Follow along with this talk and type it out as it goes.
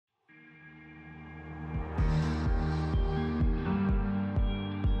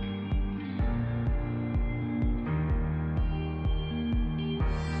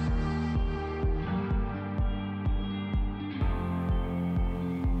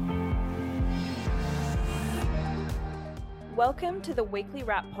Welcome to the Weekly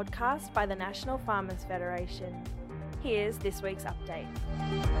Wrap podcast by the National Farmers Federation. Here's this week's update.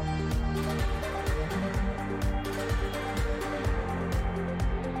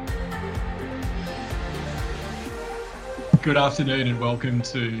 Good afternoon and welcome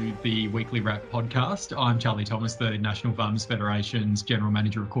to the Weekly Wrap podcast. I'm Charlie Thomas, the National Farmers Federation's General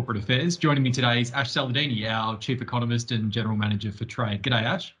Manager of Corporate Affairs. Joining me today is Ash Salardini, our Chief Economist and General Manager for Trade. G'day,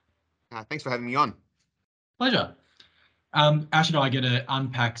 Ash. Thanks for having me on. Pleasure. Ash and I are going to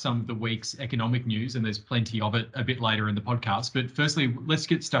unpack some of the week's economic news, and there's plenty of it a bit later in the podcast. But firstly, let's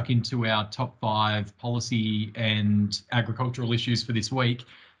get stuck into our top 5 policy and agricultural issues for this week.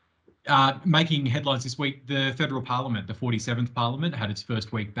 Making headlines this week, the Federal Parliament, the 47th Parliament, had its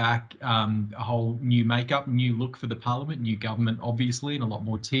first week back. A whole new makeup, new look for the Parliament, new government, obviously, and a lot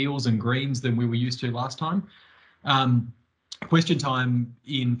more teals and greens than we were used to last time. Question time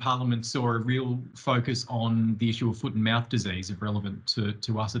in Parliament saw a real focus on the issue of foot and mouth disease, if relevant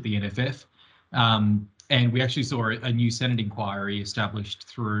to us at the NFF. And we actually saw a new Senate inquiry established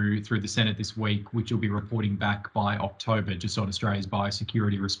through the Senate this week, which will be reporting back by October, just on Australia's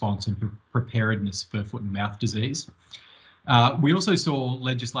biosecurity response and preparedness for foot and mouth disease. We also saw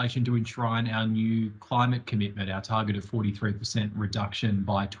legislation to enshrine our new climate commitment, our target of 43% reduction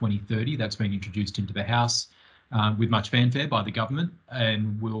by 2030. That's been introduced into the House with much fanfare by the government,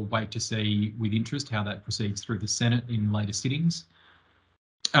 and we'll wait to see with interest how that proceeds through the Senate in later sittings.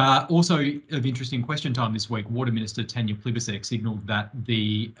 Also of interest in question time this week, Water Minister Tanya Plibersek signalled that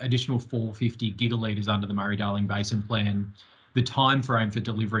the additional 450 gigalitres under the Murray-Darling Basin Plan, the time frame for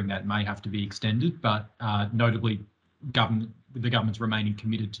delivering that may have to be extended, but notably the government's remaining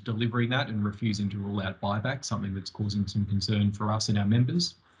committed to delivering that and refusing to rule out buyback, something that's causing some concern for us and our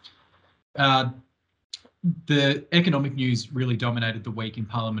members. The economic news really dominated the week in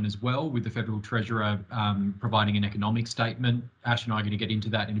Parliament as well, with the Federal Treasurer providing an economic statement. Ash and I are going to get into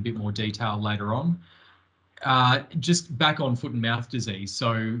that in a bit more detail later on. Just back on foot and mouth disease.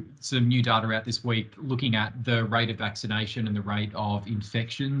 So some new data out this week looking at the rate of vaccination and the rate of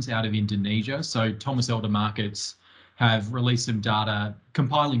infections out of Indonesia. So Thomas Elder Markets have released some data,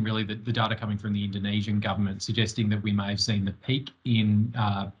 compiling really the data coming from the Indonesian government, suggesting that we may have seen the peak in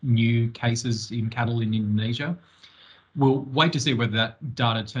new cases in cattle in Indonesia. We'll wait to see whether that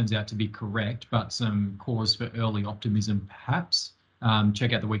data turns out to be correct, but some cause for early optimism perhaps.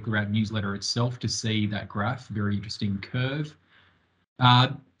 Check out the Weekly Wrap newsletter itself to see that graph, very interesting curve.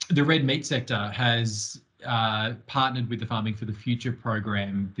 The red meat sector has partnered with the Farming for the Future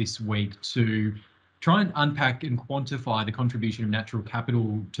program this week to try and unpack and quantify the contribution of natural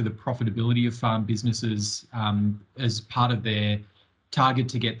capital to the profitability of farm businesses as part of their target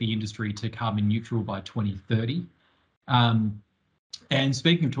to get the industry to carbon neutral by 2030. And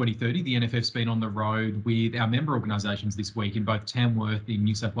speaking of 2030, the NFF's been on the road with our member organisations this week in both Tamworth in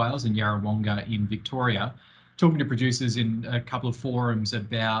New South Wales and Yarrawonga in Victoria, talking to producers in a couple of forums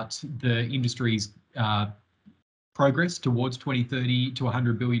about the industry's progress towards 2030 to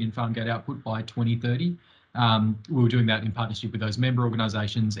 100 billion in farm gate output by 2030. We were doing that in partnership with those member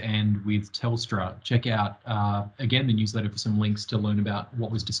organisations and with Telstra. Check out, again, the newsletter for some links to learn about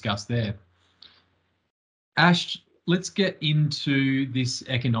what was discussed there. Ash, let's get into this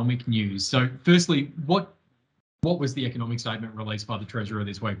economic news. So firstly, what was the economic statement released by the Treasurer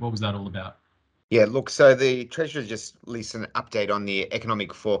this week? What was that all about? Yeah, look, so the Treasurer just released an update on the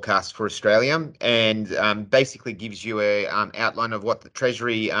economic forecast for Australia and basically gives you a outline of what the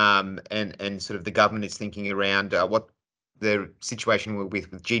Treasury and sort of the government is thinking around what the situation will be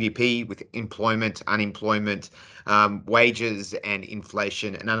with GDP, with employment, unemployment, wages and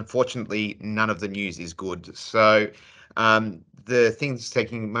inflation. And unfortunately, none of the news is good. So the thing that's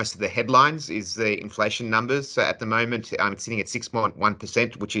taking most of the headlines is the inflation numbers. So at the moment, it's sitting at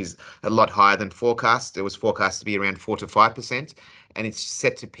 6.1%, which is a lot higher than forecast. It was forecast to be around 4 to 5%, and it's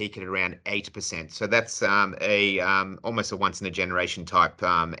set to peak at around 8%. So that's almost a once in a generation type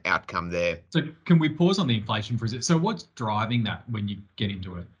outcome there. So can we pause on the inflation for a second? So what's driving that when you get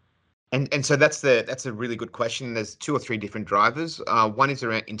into it? And so that's a really good question. There's 2 or 3 different drivers. One is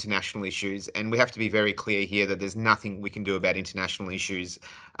around international issues, and we have to be very clear here that there's nothing we can do about international issues.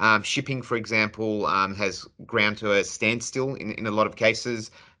 Shipping, for example, has ground to a standstill in a lot of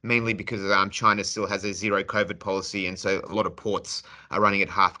cases, mainly because China still has a zero COVID policy, and so a lot of ports are running at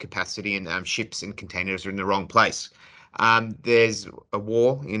half capacity, and ships and containers are in the wrong place. There's a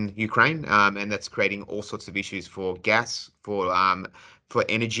war in Ukraine, and that's creating all sorts of issues for gas, for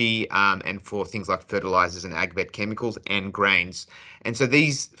energy, and for things like fertilizers and ag-vet chemicals and grains. And so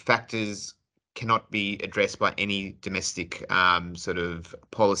these factors cannot be addressed by any domestic sort of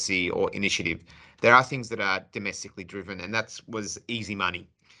policy or initiative. There are things that are domestically driven, and that was easy money.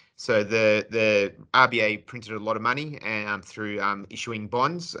 So the RBA printed a lot of money through issuing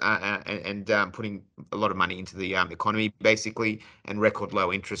bonds and putting a lot of money into the economy, basically, and record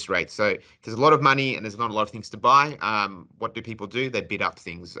low interest rates. So there's a lot of money and there's not a lot of things to buy. What do people do? They bid up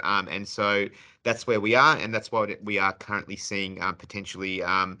things. And so that's where we are, and that's what we are currently seeing potentially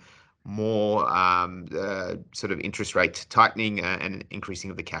more sort of interest rate tightening and increasing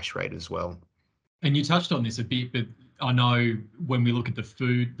of the cash rate as well. And you touched on this a bit, but I know when we look at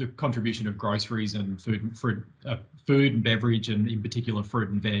the contribution of groceries and food and beverage, and in particular fruit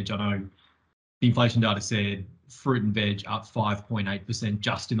and veg, I know the inflation data said fruit and veg up 5.8%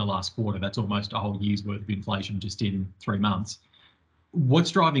 just in the last quarter. That's almost a whole year's worth of inflation just in 3 months.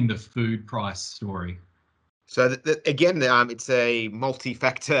 What's driving the food price story? So again, it's a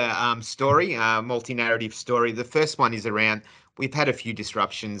multi-factor story, multi-narrative story. The first one is around we've had a few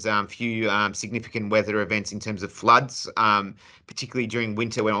disruptions, few significant weather events in terms of floods, particularly during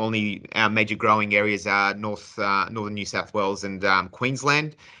winter when only our major growing areas are northern New South Wales and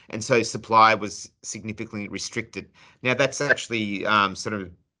Queensland. And so supply was significantly restricted. Now that's actually sort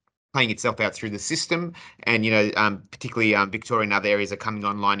of playing itself out through the system. And, particularly Victoria and other areas are coming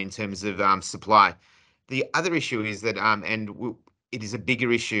online in terms of supply. The other issue is that, it is a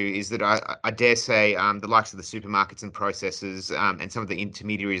bigger issue, is that I dare say the likes of the supermarkets and processors and some of the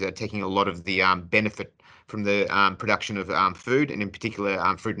intermediaries are taking a lot of the benefit from the production of food, and in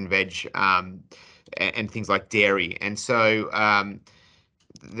particular fruit and veg and things like dairy. And so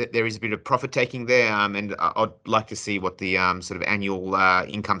there is a bit of profit taking there, and I'd like to see what the sort of annual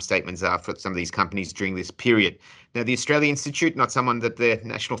income statements are for some of these companies during this period. Now, the Australia Institute, not someone that the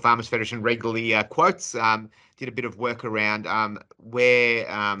National Farmers Federation regularly quotes, did a bit of work around where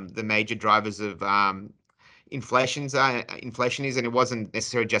the major drivers of inflation is, and it wasn't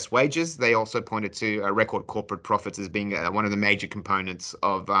necessarily just wages. They also pointed to record corporate profits as being one of the major components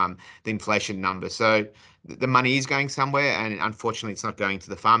of the inflation number. So the money is going somewhere, and unfortunately, it's not going to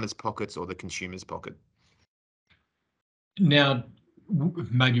the farmers' pockets or the consumers' pocket. Now,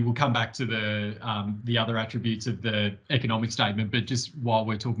 maybe we'll come back to the other attributes of the economic statement, but just while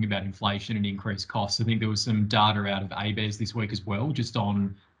we're talking about inflation and increased costs, I think there was some data out of ABARES this week as well, just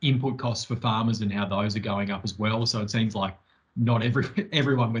on input costs for farmers and how those are going up as well. So it seems like not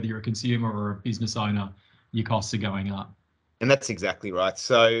everyone, whether you're a consumer or a business owner, your costs are going up. And that's exactly right.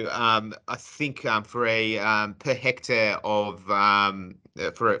 So I think for a per hectare of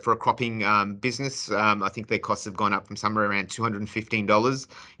for a cropping business, I think their costs have gone up from somewhere around $215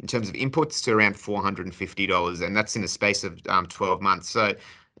 in terms of inputs to around $450, and that's in a space of 12 months. So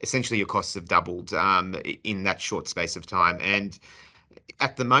essentially, your costs have doubled in that short space of time. And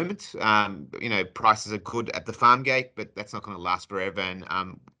at the moment, prices are good at the farm gate, but that's not going to last forever. And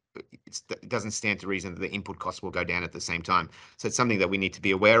it doesn't stand to reason that the input costs will go down at the same time. So it's something that we need to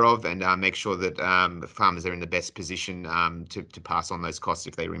be aware of and make sure that farmers are in the best position to pass on those costs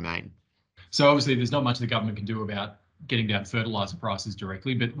if they remain. So obviously there's not much the government can do about getting down fertiliser prices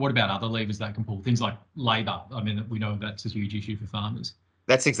directly, but what about other levers that can pull? Things like labour. I mean, we know that's a huge issue for farmers.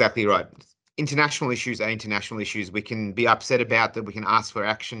 That's exactly right. International issues are international issues. We can be upset about that. We can ask for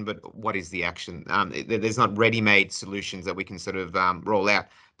action, but what is the action? There's not ready-made solutions that we can sort of roll out,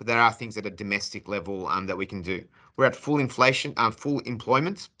 but there are things at a domestic level that we can do. We're at full inflation, full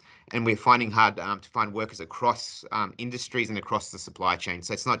employment, and we're finding hard to find workers across industries and across the supply chain.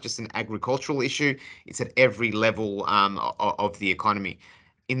 So it's not just an agricultural issue; it's at every level of the economy.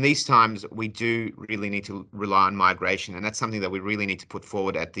 In these times, we do really need to rely on migration, and that's something that we really need to put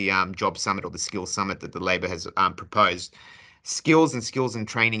forward at the Job Summit or the Skills Summit that the Labor has proposed. Skills and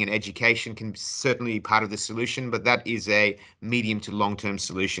training and education can certainly be part of the solution, but that is a medium to long-term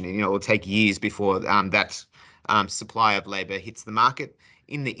solution. And, it will take years before that supply of labour hits the market.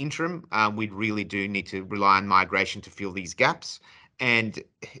 In the interim, we really do need to rely on migration to fill these gaps. And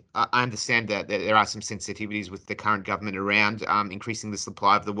I understand that there are some sensitivities with the current government around increasing the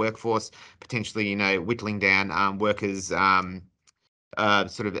supply of the workforce, potentially, whittling down workers' bargaining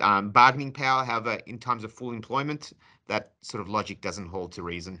power. However, in times of full employment, that sort of logic doesn't hold to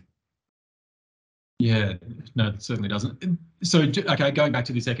reason. Yeah, no, it certainly doesn't. So, okay, going back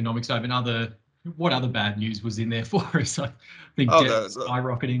to this economic statement, what other bad news was in there for us? I think debt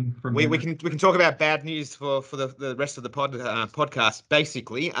skyrocketing from. We can talk about bad news for the rest of the podcast,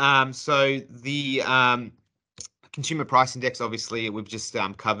 basically. So the consumer price index, obviously, we've just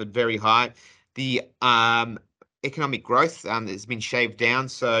covered, very high. The economic growth has been shaved down.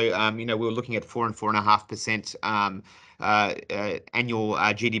 So, we were looking at 4 and 4.5% annual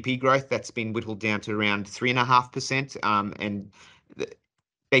GDP growth. That's been whittled down to around 3.5%, and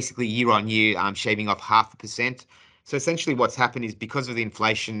basically year on year, shaving off 0.5%. So essentially, what's happened is because of the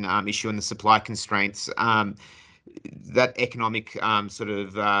inflation issue and the supply constraints, that economic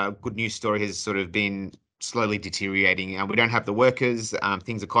good news story has sort of been slowly deteriorating. We don't have the workers,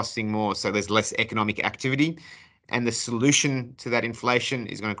 things are costing more, so there's less economic activity. And the solution to that inflation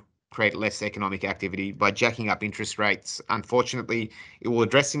is going to create less economic activity by jacking up interest rates. Unfortunately, it will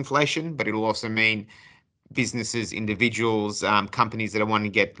address inflation, but it will also mean businesses, individuals, companies that are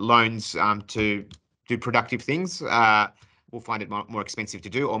wanting to get loans to do productive things will find it more expensive to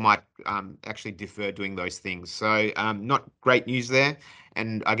do, or might actually defer doing those things. So not great news there.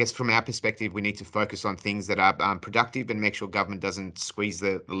 And I guess from our perspective, we need to focus on things that are productive and make sure government doesn't squeeze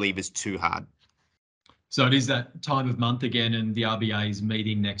the levers too hard. So it is that time of month again, and the RBA is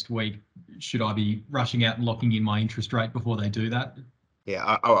meeting next week. Should I be rushing out and locking in my interest rate before they do that?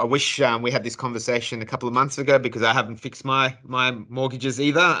 Yeah, I wish we had this conversation a couple of months ago, because I haven't fixed my mortgages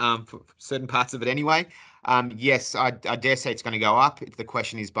either, for certain parts of it anyway. Yes, I dare say it's going to go up. The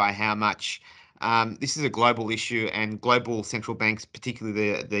question is by how much. This is a global issue, and global central banks,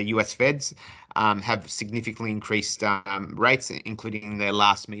 particularly the US Feds, have significantly increased rates, including their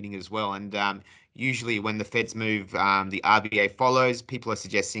last meeting as well. And usually when the Feds move, the RBA follows. People are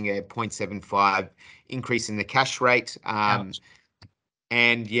suggesting a 0.75 increase in the cash rate.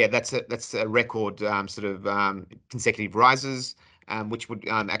 And yeah, that's a record consecutive rises, which would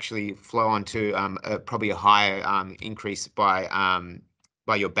actually flow on to probably a higher increase by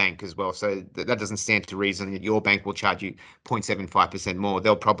your bank as well. So that doesn't stand to reason that your bank will charge you 0.75% more.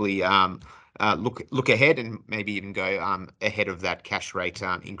 They'll probably look ahead and maybe even go ahead of that cash rate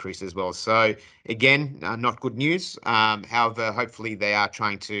increase as well. So again, not good news. However, hopefully they are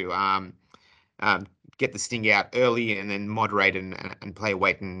trying to get the sting out early and then moderate and play a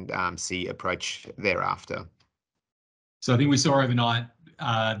wait and see approach thereafter. So I think we saw overnight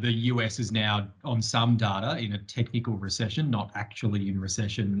the US is now on some data in a technical recession, not actually in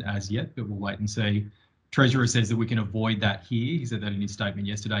recession as yet, but we'll wait and see. Treasurer says that we can avoid that here. He said that in his statement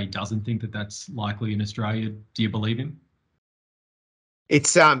yesterday. He doesn't think that that's likely in Australia. Do you believe him?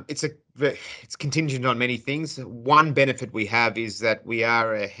 It's contingent on many things. One benefit we have is that we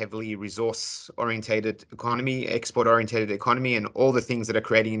are a heavily resource-orientated economy, export-orientated economy, and all the things that are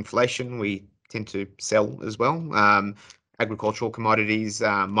creating inflation, we tend to sell as well. Agricultural commodities,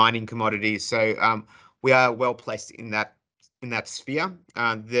 mining commodities. So we are well placed in that sphere.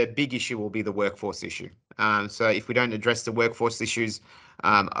 The big issue will be the workforce issue. So if we don't address the workforce issues,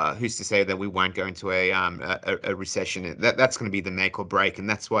 who's to say that we won't go into a recession? That's going to be the make or break, and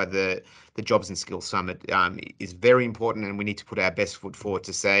that's why the Jobs and Skills Summit is very important, and we need to put our best foot forward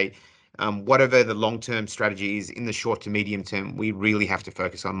to say, whatever the long-term strategy is, in the short to medium term, we really have to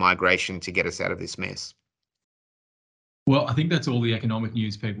focus on migration to get us out of this mess. Well, I think that's all the economic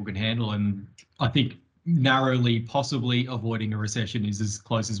news people can handle, and I think narrowly possibly avoiding a recession is as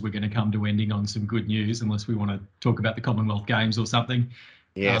close as we're going to come to ending on some good news, unless we want to talk about the Commonwealth Games or something.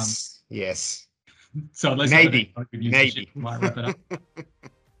 Yes. So unless maybe might wrap it up.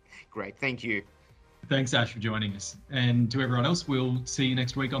 Great, thank you. Thanks, Ash, for joining us, and to everyone else, we'll see you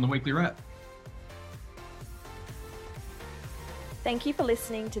next week on the Weekly Wrap. Thank you for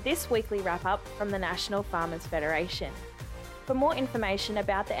listening to this weekly wrap-up from the National Farmers Federation. For more information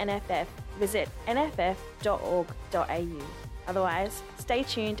about the NFF, visit nff.org.au. Otherwise, stay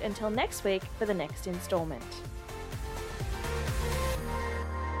tuned until next week for the next instalment.